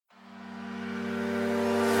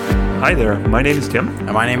Hi there, my name is Tim.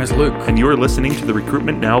 And my name is Luke. And you are listening to the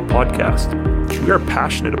Recruitment Now podcast. We are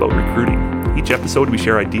passionate about recruiting. Each episode we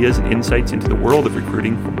share ideas and insights into the world of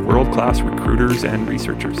recruiting from world-class recruiters and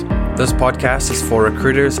researchers. This podcast is for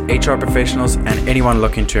recruiters, HR professionals, and anyone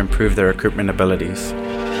looking to improve their recruitment abilities.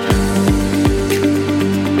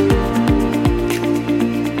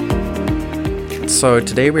 So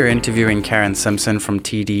today we're interviewing Karen Simpson from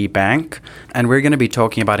TD Bank, and we're going to be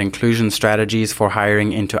talking about inclusion strategies for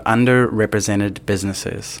hiring into underrepresented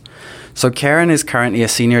businesses. So Karen is currently a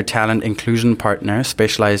senior talent inclusion partner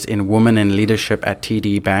specialized in women in leadership at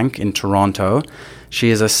TD Bank in Toronto.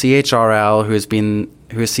 She is a CHRL who has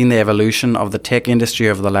seen the evolution of the tech industry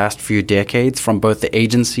over the last few decades from both the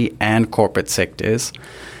agency and corporate sectors.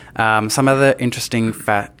 Some other interesting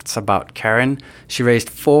facts about Karen. She raised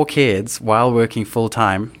 4 kids while working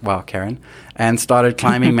full-time, wow, Karen, and started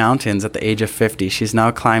climbing mountains at the age of 50. She's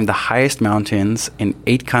now climbed the highest mountains in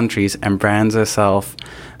 8 countries and brands herself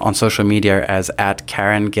on social media as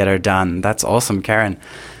 @KarenGetHerDone. That's awesome, Karen.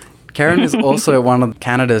 Karen is also one of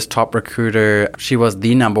Canada's top recruiter. She was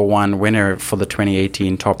the #1 winner for the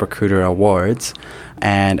 2018 Top Recruiter Awards.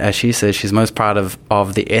 And as she says, she's most proud of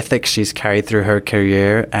the ethics she's carried through her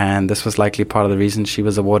career. And this was likely part of the reason she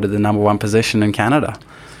was awarded the #1 position in Canada.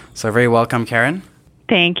 So very welcome, Karen.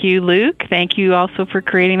 Thank you, Luke. Thank you also for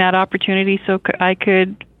creating that opportunity so I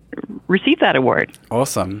could receive that award.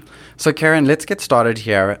 Awesome. So Karen, let's get started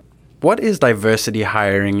here. What is diversity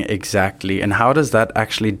hiring exactly, and how does that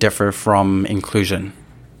actually differ from inclusion?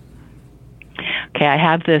 Okay, I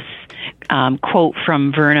have this quote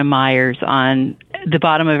from Verna Myers on the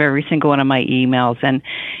bottom of every single one of my emails, and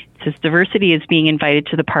it says, "Diversity is being invited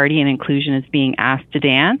to the party and inclusion is being asked to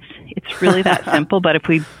dance." It's really that simple, but if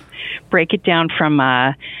we break it down from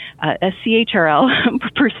a CHRL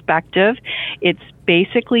perspective, it's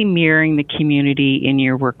basically mirroring the community in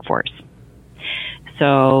your workforce.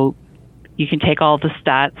 So you can take all the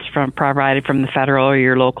stats provided from the federal or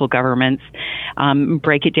your local governments,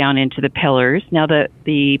 break it down into the pillars. Now,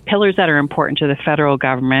 the pillars that are important to the federal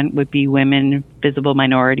government would be women, visible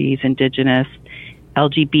minorities, Indigenous,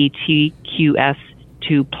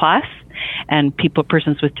 LGBTQS2+, and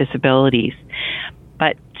persons with disabilities.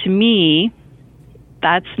 But to me,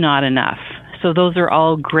 that's not enough. So those are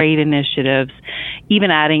all great initiatives. Even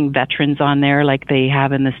adding veterans on there like they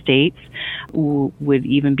have in the States would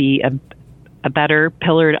even be a better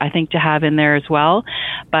pillar, I think, to have in there as well.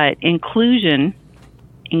 But inclusion,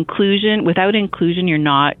 without inclusion, you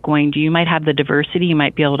might have the diversity, you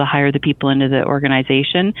might be able to hire the people into the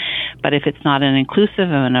organization, but if it's not an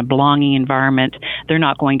inclusive and a belonging environment, they're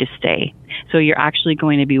not going to stay. So you're actually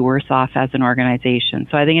going to be worse off as an organization.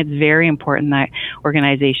 So I think it's very important that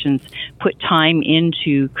organizations put time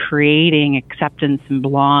into creating acceptance and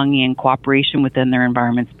belonging and cooperation within their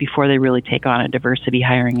environments before they really take on a diversity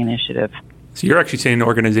hiring initiative. So you're actually saying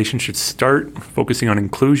organizations should start focusing on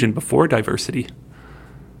inclusion before diversity?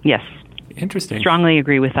 Yes. Interesting. Strongly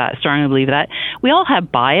agree with that. Strongly believe that. We all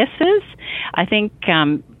have biases. I think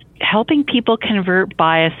helping people convert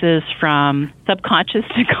biases from subconscious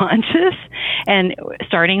to conscious and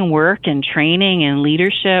starting work and training and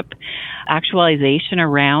leadership actualization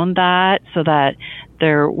around that so that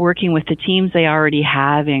they're working with the teams they already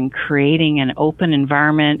have and creating an open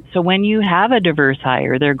environment. So when you have a diverse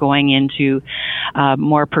hire, they're going into a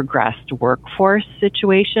more progressed workforce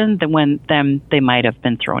situation than they might have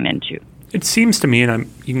been thrown into. It seems to me, and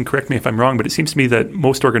you can correct me if I'm wrong, but it seems to me that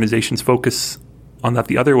most organizations focus on that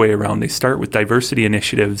the other way around. They start with diversity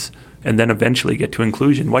initiatives and then eventually get to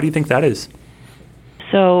inclusion. Why do you think that is?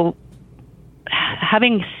 So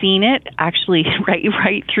having seen it actually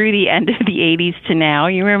right through the end of the 80s to now,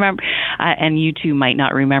 you remember, and you two might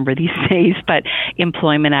not remember these days, but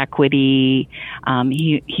employment equity,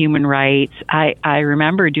 human rights. I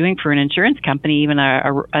remember doing for an insurance company even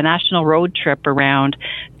a national road trip around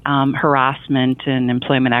harassment and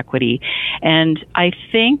employment equity. And I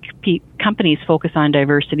think companies focus on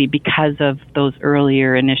diversity because of those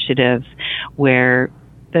earlier initiatives where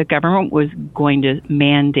the government was going to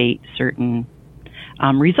mandate certain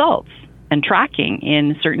results and tracking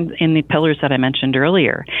in the pillars that I mentioned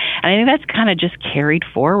earlier. And I think that's kind of just carried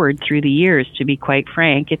forward through the years, to be quite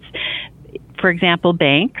frank. It's, for example,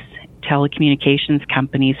 banks, telecommunications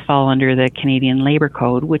companies fall under the Canadian Labour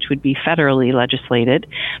Code, which would be federally legislated.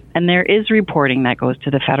 And there is reporting that goes to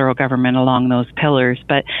the federal government along those pillars.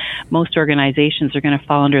 But most organizations are going to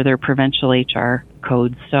fall under their provincial HR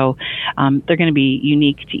codes. So they're going to be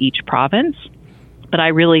unique to each province. But I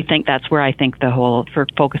really think that's where I think the whole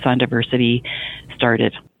focus on diversity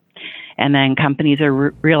started. And then companies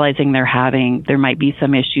are realizing there might be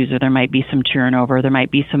some issues, or there might be some turnover, there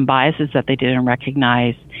might be some biases that they didn't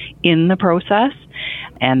recognize in the process,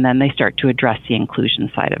 and then they start to address the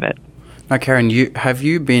inclusion side of it. Now, Karen, have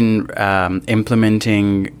you been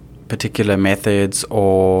implementing particular methods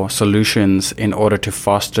or solutions in order to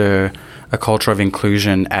foster a culture of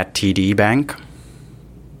inclusion at TD Bank?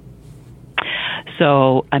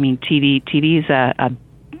 So, I mean, TD is a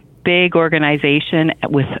big organization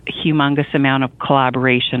with a humongous amount of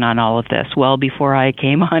collaboration on all of this. Well, before I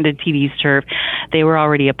came onto TD's turf, they were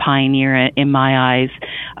already a pioneer in my eyes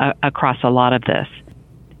across a lot of this.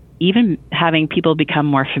 Even having people become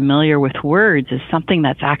more familiar with words is something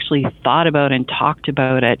that's actually thought about and talked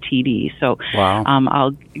about at TD. So wow.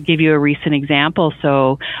 I'll give you a recent example.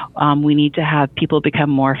 So we need to have people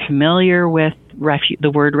become more familiar with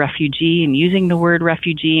the word refugee and using the word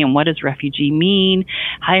refugee and what does refugee mean,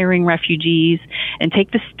 hiring refugees, and take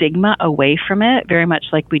the stigma away from it, very much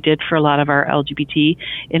like we did for a lot of our LGBT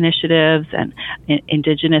initiatives and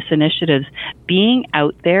Indigenous initiatives. Being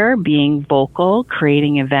out there, being vocal,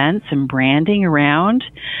 creating events and branding around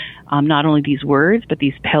not only these words but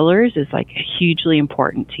these pillars is like hugely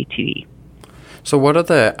important to TD. So what are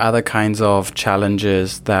the other kinds of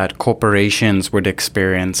challenges that corporations would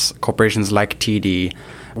experience, corporations like TD,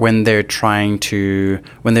 when they're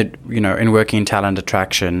in working in talent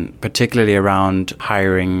attraction, particularly around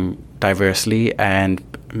hiring diversely, and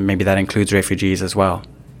maybe that includes refugees as well?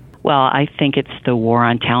 Well, I think it's the war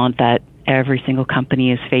on talent that every single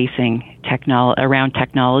company is facing around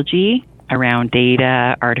technology, around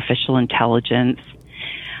data, artificial intelligence.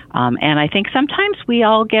 And I think sometimes we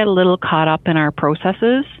all get a little caught up in our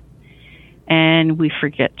processes and we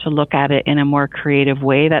forget to look at it in a more creative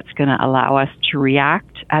way that's going to allow us to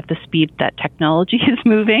react at the speed that technology is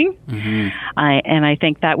moving. Mm-hmm. And I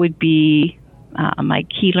think that would be my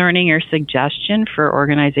key learning or suggestion for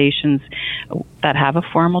organizations that have a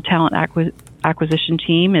formal talent acquisition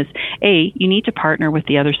team is, A, you need to partner with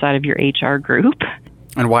the other side of your HR group.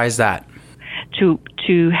 And why is that?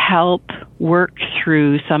 To help work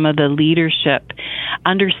through some of the leadership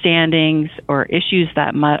understandings or issues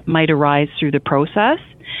that might arise through the process,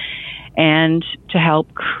 and to help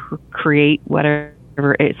create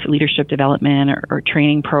whatever it's leadership development or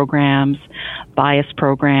training programs, bias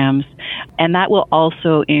programs, and that will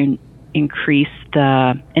also increase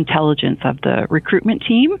the intelligence of the recruitment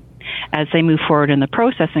team as they move forward in the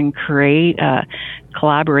process and create a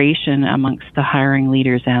collaboration amongst the hiring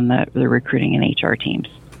leaders and the recruiting and HR teams.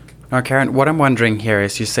 Now, Karen, what I'm wondering here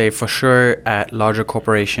is, you say for sure at larger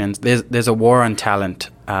corporations, there's a war on talent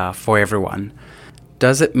for everyone.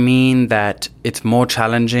 Does it mean that it's more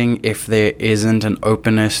challenging if there isn't an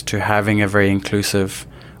openness to having a very inclusive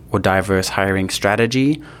or diverse hiring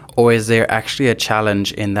strategy? Or is there actually a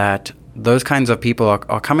challenge in that those kinds of people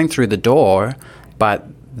are coming through the door, but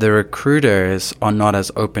the recruiters are not as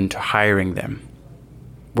open to hiring them?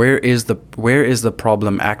 Where is the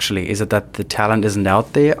problem actually? Is it that the talent isn't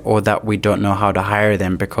out there, or that we don't know how to hire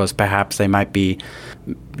them because perhaps they might be,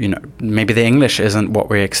 maybe the English isn't what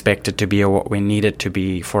we expect it to be or what we need it to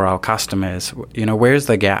be for our customers? Where's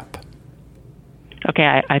the gap?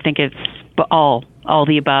 Okay, I think it's all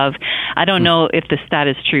the above. I don't know if the stat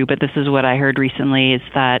is true, but this is what I heard recently, is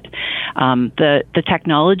that the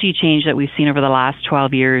technology change that we've seen over the last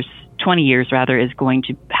 20 years is going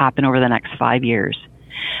to happen over the next 5 years.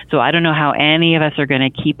 So I don't know how any of us are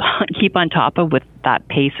going to keep on top of with that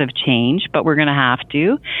pace of change, but we're going to have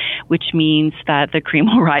to, which means that the cream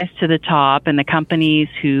will rise to the top, and the companies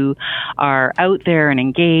who are out there and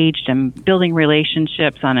engaged and building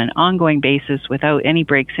relationships on an ongoing basis without any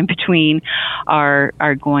breaks in between are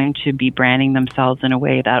going to be branding themselves in a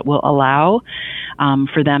way that will allow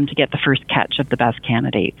for them to get the first catch of the best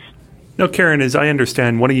candidates. Now, Karen, as I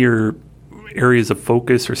understand, one of your areas of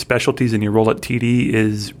focus or specialties in your role at TD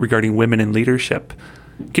is regarding women in leadership.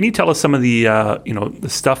 Can you tell us some of the the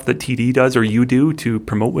stuff that TD does or you do to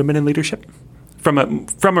promote women in leadership from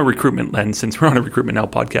a recruitment lens, since we're on a Recruitment Now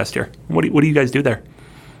podcast here? What do you guys do there?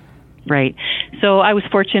 There was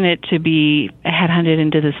fortunate to be headhunted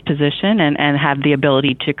into this position and have the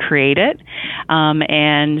ability to create it.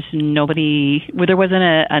 And there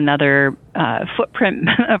wasn't another footprint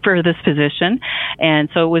for this position. And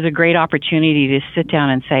so it was a great opportunity to sit down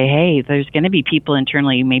and say, hey, there's going to be people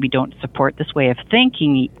internally who maybe don't support this way of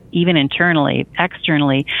thinking, even internally.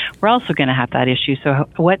 Externally, we're also going to have that issue. So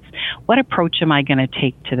what approach am I going to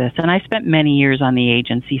take to this? And I spent many years on the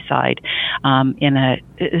agency side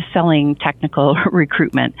selling technical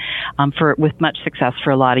recruitment with much success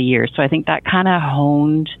for a lot of years. So I think that kind of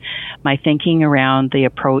honed my thinking around the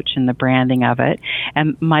approach and the branding of it.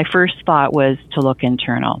 And my first thought was to look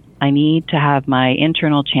internal. I need to have my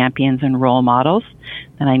internal champions and role models,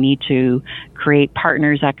 and I need to create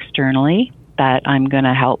partners externally that I'm going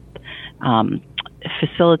to help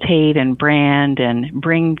facilitate and brand and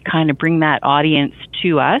bring that audience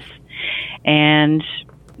to us. And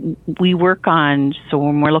we work on, so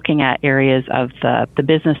when we're looking at areas of the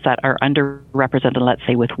business that are underrepresented, let's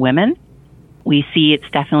say with women, we see it's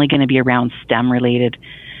definitely going to be around STEM related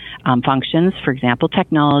functions. For example,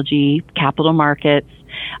 technology, capital markets.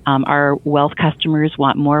 Our wealth customers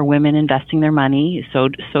want more women investing their money. So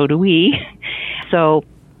do we. So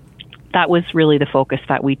that was really the focus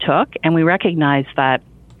that we took. And we recognized that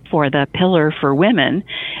for the pillar for women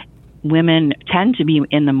tend to be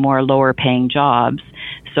in the more lower paying jobs.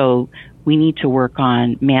 So we need to work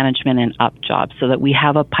on management and up jobs so that we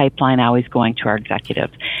have a pipeline always going to our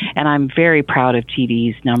executives. And I'm very proud of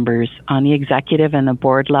TD's numbers. On the executive and the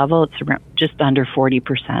board level, it's around just under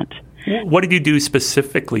 40%. What did you do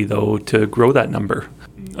specifically, though, to grow that number?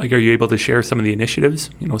 Like, are you able to share some of the initiatives,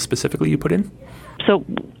 specifically you put in? So,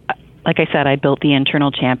 like I said, I built the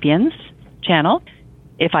internal champions channel.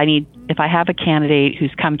 If I have a candidate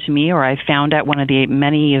who's come to me, or I found at one of the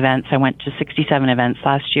many events, I went to 67 events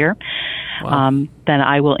last year, wow. Then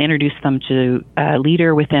I will introduce them to a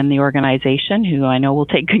leader within the organization who I know will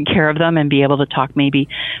take good care of them and be able to talk maybe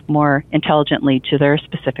more intelligently to their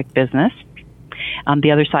specific business.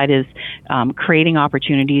 The other side is creating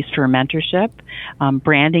opportunities for mentorship,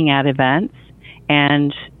 branding at events,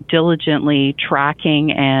 and diligently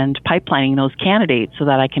tracking and pipelining those candidates so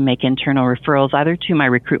that I can make internal referrals either to my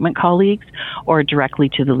recruitment colleagues or directly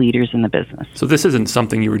to the leaders in the business. So this isn't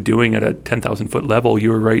something you were doing at a 10,000-foot level. You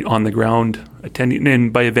were right on the ground attending.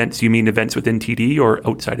 And by events, you mean events within TD or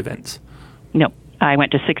outside events? No. I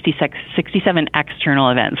went to 67 external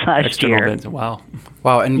events last year. Events, wow.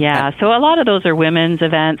 Wow. So a lot of those are women's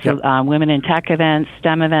events, yep. Women in tech events,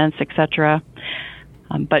 STEM events, etc.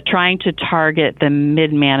 But trying to target the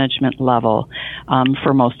mid-management level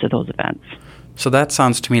for most of those events. So that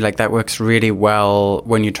sounds to me like that works really well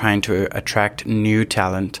when you're trying to attract new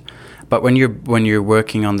talent. But when you're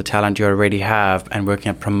working on the talent you already have and working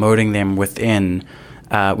at promoting them within,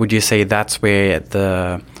 would you say that's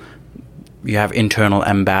where you have internal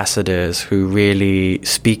ambassadors who really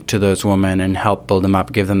speak to those women and help build them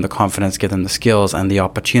up, give them the confidence, give them the skills and the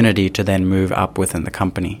opportunity to then move up within the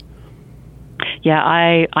company? Yeah,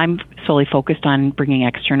 I'm solely focused on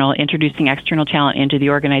introducing external talent into the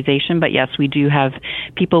organization. But yes, we do have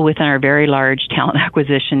people within our very large talent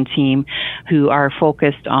acquisition team who are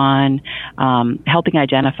focused on helping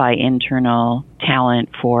identify internal talent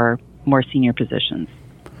for more senior positions.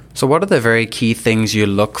 So what are the very key things you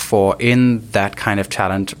look for in that kind of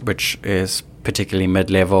talent, which is particularly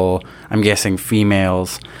mid-level, I'm guessing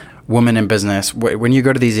females, women in business? When you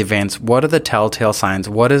go to these events, what are the telltale signs?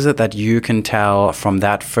 What is it that you can tell from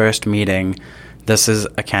that first meeting, this is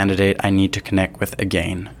a candidate I need to connect with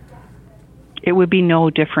again? It would be no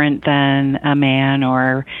different than a man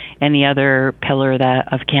or any other pillar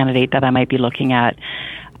of candidate that I might be looking at.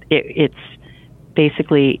 It's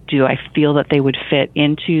basically, do I feel that they would fit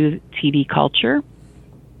into TD culture?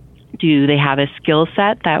 Do they have a skill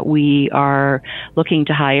set that we are looking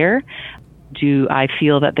to hire? Do I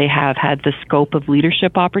feel that they have had the scope of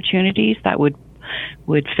leadership opportunities that would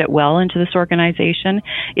fit well into this organization?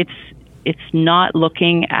 It's not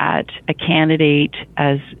looking at a candidate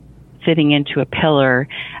as fitting into a pillar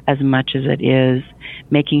as much as it is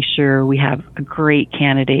making sure we have a great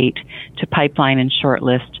candidate to pipeline and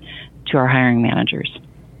shortlist to our hiring managers.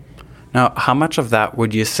 Now, how much of that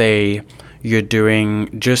would you say you're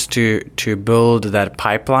doing just to build that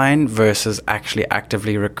pipeline versus actually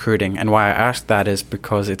actively recruiting? And why I ask that is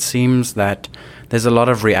because it seems that there's a lot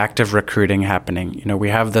of reactive recruiting happening. We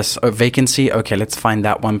have this vacancy. Okay, let's find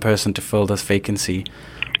that one person to fill this vacancy.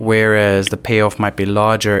 Whereas the payoff might be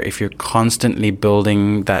larger if you're constantly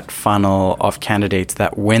building that funnel of candidates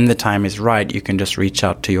that when the time is right, you can just reach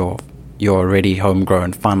out to your already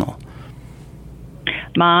homegrown funnel.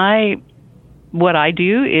 What I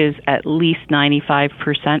do is at least 95%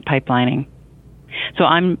 pipelining. So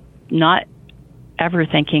I'm not ever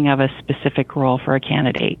thinking of a specific role for a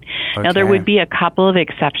candidate. Okay. Now, there would be a couple of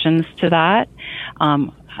exceptions to that.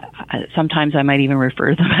 Sometimes I might even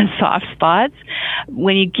refer them as soft spots.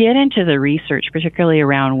 When you get into the research, particularly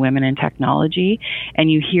around women in technology,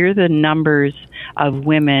 and you hear the numbers of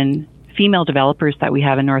female developers that we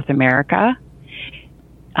have in North America,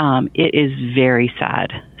 it is very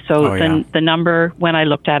sad. So the number, when I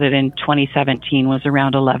looked at it in 2017, was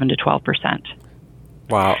around 11 to 12%.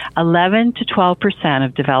 Wow. 11 to 12%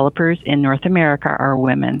 of developers in North America are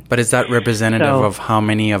women. But is that representative of how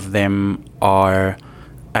many of them are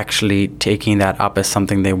actually taking that up as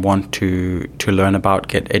something they want to learn about,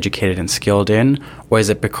 get educated and skilled in? Or is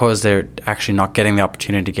it because they're actually not getting the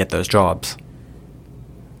opportunity to get those jobs?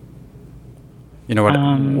 You know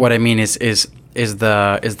what I mean is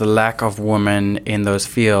the lack of women in those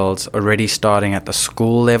fields already starting at the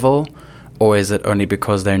school level, or is it only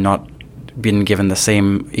because they're not being given the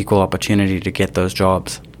same equal opportunity to get those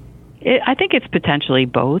jobs? I think it's potentially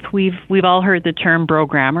both. We've all heard the term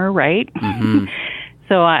programmer, right? Mm-hmm.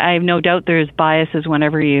 So I have no doubt there's biases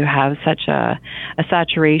whenever you have such a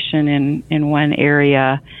saturation in one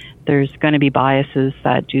area. There's going to be biases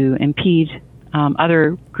that do impede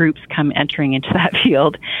other groups entering into that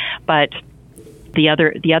field. But the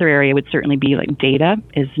other area would certainly be like data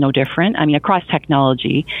is no different. I mean, across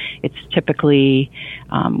technology, it's typically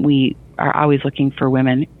we are always looking for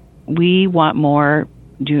women. We want more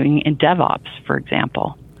doing in DevOps, for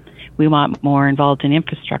example. We want more involved in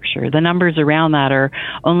infrastructure. The numbers around that are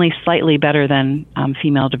only slightly better than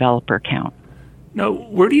female developer count. Now,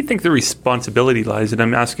 where do you think the responsibility lies? And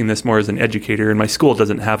I'm asking this more as an educator, and my school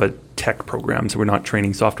doesn't have a tech program, so we're not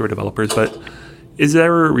training software developers, but is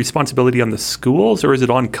there a responsibility on the schools, or is it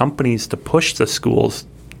on companies to push the schools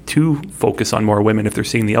to focus on more women if they're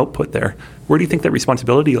seeing the output there? Where do you think that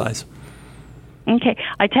responsibility lies? Okay,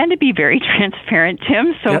 I tend to be very transparent,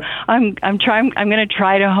 Tim. So Yep. I'm going to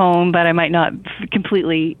try to hone, but I might not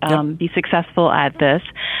completely be successful at this.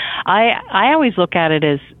 I always look at it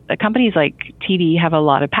as companies like TD have a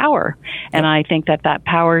lot of power, and I think that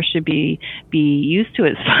power should be used to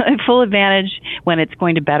its full advantage when it's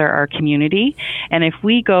going to better our community. And if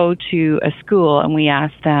we go to a school and we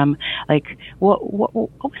ask them, like, what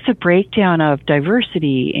was the breakdown of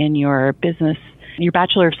diversity in your business, your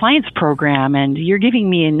Bachelor of Science program, and you're giving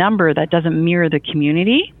me a number that doesn't mirror the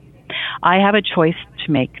community, I have a choice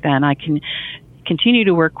to make then. I can continue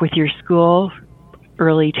to work with your school,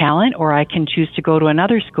 early talent, or I can choose to go to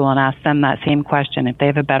another school and ask them that same question. If they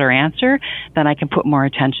have a better answer, then I can put more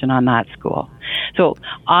attention on that school. So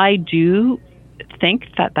I do think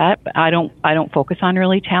that I don't focus on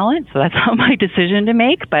early talent, so that's not my decision to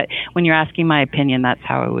make, but when you're asking my opinion, that's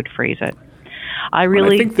how I would phrase it. I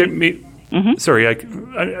think that Sorry,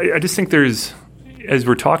 I just think there's, as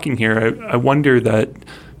we're talking here, I wonder that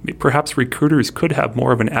perhaps recruiters could have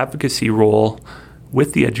more of an advocacy role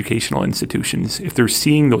with the educational institutions if they're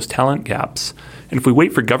seeing those talent gaps. And if we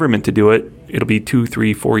wait for government to do it, it'll be 2,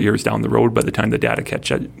 3, 4 years down the road by the time the data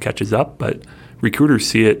catches up. But recruiters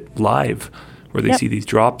see it live, where they see these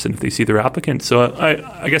drops and if they see their applicants. So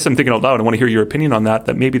I guess I'm thinking out loud. I want to hear your opinion on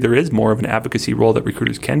that maybe there is more of an advocacy role that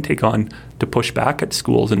recruiters can take on to push back at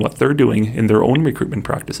schools and what they're doing in their own recruitment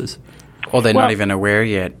practices. Or they're not even aware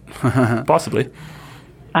yet. Possibly.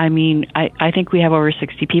 I mean, I think we have over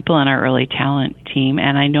 60 people in our early talent team,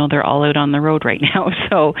 and I know they're all out on the road right now.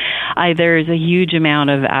 So there's a huge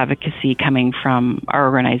amount of advocacy coming from our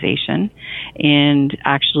organization and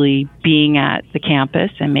actually being at the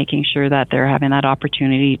campus and making sure that they're having that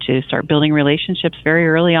opportunity to start building relationships very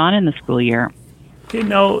early on in the school year. Okay,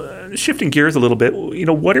 now shifting gears a little bit,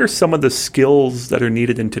 what are some of the skills that are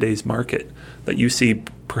needed in today's market that you see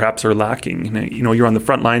perhaps are lacking? You're on the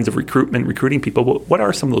front lines of recruiting people. What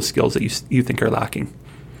are some of those skills that you think are lacking?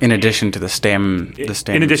 In addition to the STEM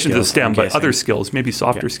In addition to the STEM, but other skills. skills, maybe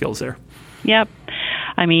softer skills there. Yep.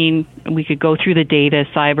 I mean, we could go through the data,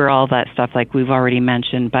 cyber, all that stuff like we've already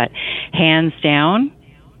mentioned, but hands down,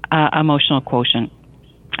 emotional quotient.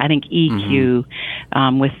 I think EQ,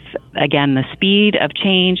 with, again, the speed of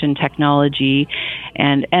change and technology,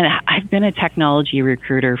 and I've been a technology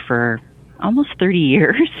recruiter for almost 30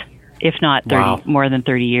 years, if not 30, more than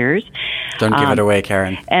 30 years. Don't give it away,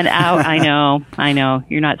 Karen. And I know.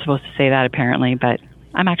 You're not supposed to say that apparently, but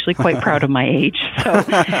I'm actually quite proud of my age. So,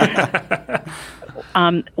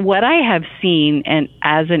 what I have seen, and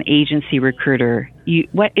as an agency recruiter,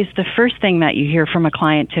 what is the first thing that you hear from a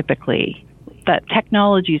client typically? The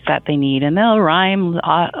technologies that they need, and they'll rhyme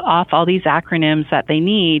off all these acronyms that they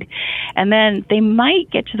need, and then they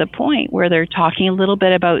might get to the point where they're talking a little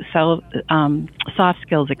bit about soft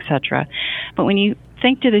skills, etc. But when you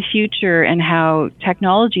think to the future and how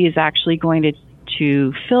technology is actually going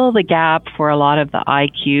to fill the gap for a lot of the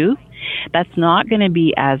IQ, that's not going to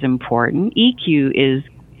be as important. EQ is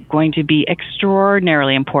going to be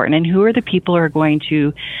extraordinarily important. And who are the people who are going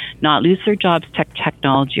to not lose their jobs to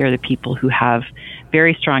technology are the people who have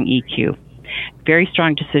very strong EQ, very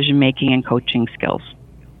strong decision-making and coaching skills.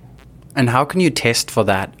 And how can you test for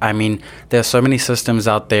that? I mean, there are so many systems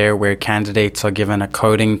out there where candidates are given a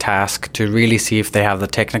coding task to really see if they have the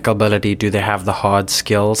technical ability, do they have the hard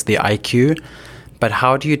skills, the IQ? But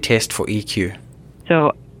how do you test for EQ?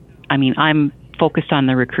 So, I mean, I'm focused on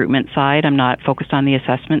the recruitment side. I'm not focused on the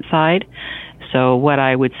assessment side. So what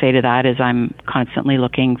I would say to that is I'm constantly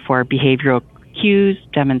looking for behavioral cues,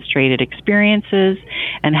 demonstrated experiences,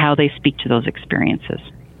 and how they speak to those experiences.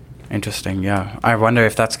 Interesting, yeah. I wonder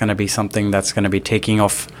if that's going to be something that's going to be taking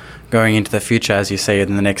off going into the future. As you say,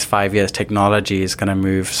 in the next 5 years, technology is going to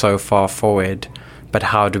move so far forward. But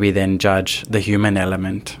how do we then judge the human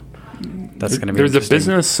element? That's going to be There's a interesting.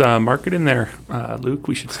 business market in there, Luke.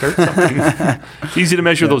 We should start something. It's easy to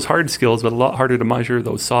measure those hard skills, but a lot harder to measure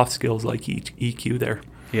those soft skills like EQ there.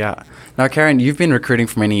 Yeah. Now, Karen, you've been recruiting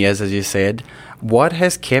for many years, as you said. What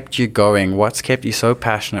has kept you going? What's kept you so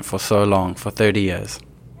passionate for so long, for 30 years?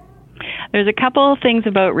 There's a couple of things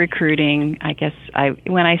about recruiting. I guess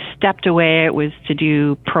when I stepped away, it was to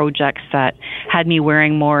do projects that had me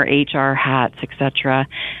wearing more HR hats, etc.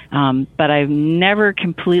 But I've never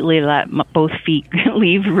completely let both feet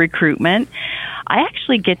leave recruitment. I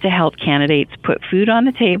actually get to help candidates put food on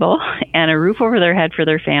the table and a roof over their head for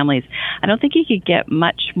their families. I don't think you could get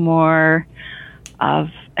much more of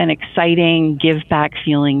an exciting give back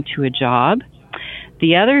feeling to a job.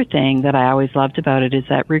 The other thing that I always loved about it is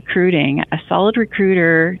that recruiting, a solid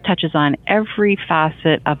recruiter touches on every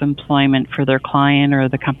facet of employment for their client or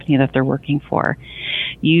the company that they're working for.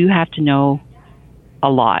 You have to know a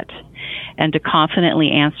lot and to confidently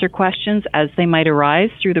answer questions as they might arise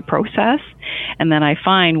through the process. And then I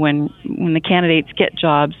find when the candidates get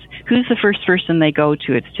jobs, who's the first person they go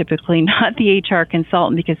to? It's typically not the HR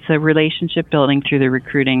consultant, because the relationship building through the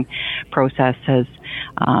recruiting process has,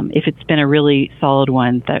 if it's been a really solid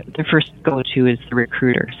one, that the first go-to is the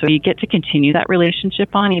recruiter. So you get to continue that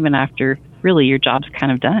relationship on even after really your job's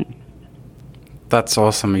kind of done. That's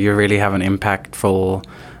awesome. You really have an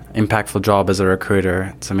impactful job as a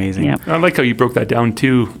recruiter. It's amazing. Yeah. I like how you broke that down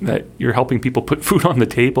too, that you're helping people put food on the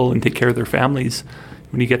table and take care of their families.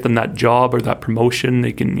 When you get them that job or that promotion,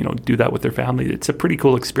 they can, do that with their family. It's a pretty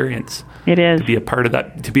cool experience. It is. To be a part of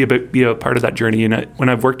that, to be a part of that journey. And when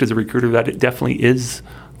I've worked as a recruiter, that it definitely is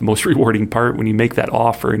the most rewarding part when you make that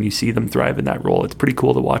offer and you see them thrive in that role. It's pretty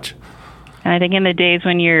cool to watch. And I think in the days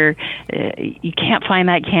when you can't find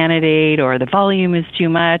that candidate, or the volume is too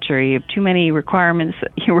much, or you have too many requirements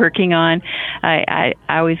that you're working on, I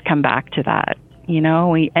always come back to that.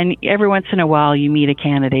 And every once in a while you meet a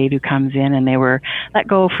candidate who comes in and they were let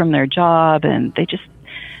go from their job and they just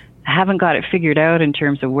haven't got it figured out in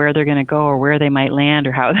terms of where they're going to go or where they might land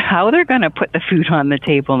or how they're going to put the food on the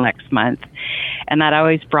table next month. And that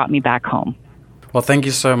always brought me back home. Well, thank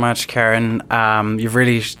you so much, Karen. You've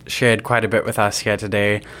really shared quite a bit with us here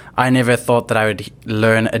today. I never thought that I would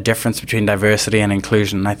learn a difference between diversity and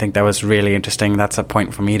inclusion. I think that was really interesting. That's a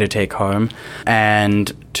point for me to take home.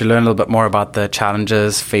 And to learn a little bit more about the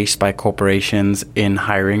challenges faced by corporations in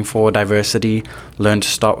hiring for diversity, learn to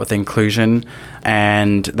start with inclusion,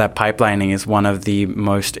 and that pipelining is one of the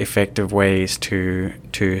most effective ways to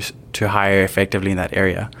hire effectively in that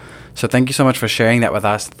area. So thank you so much for sharing that with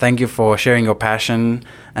us. Thank you for sharing your passion,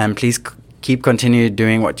 and please continue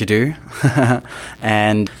doing what you do.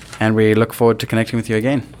 and we look forward to connecting with you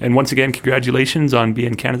again. And once again, congratulations on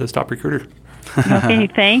being Canada's top recruiter. Okay,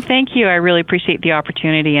 thank you. I really appreciate the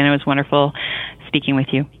opportunity, and it was wonderful speaking with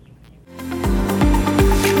you.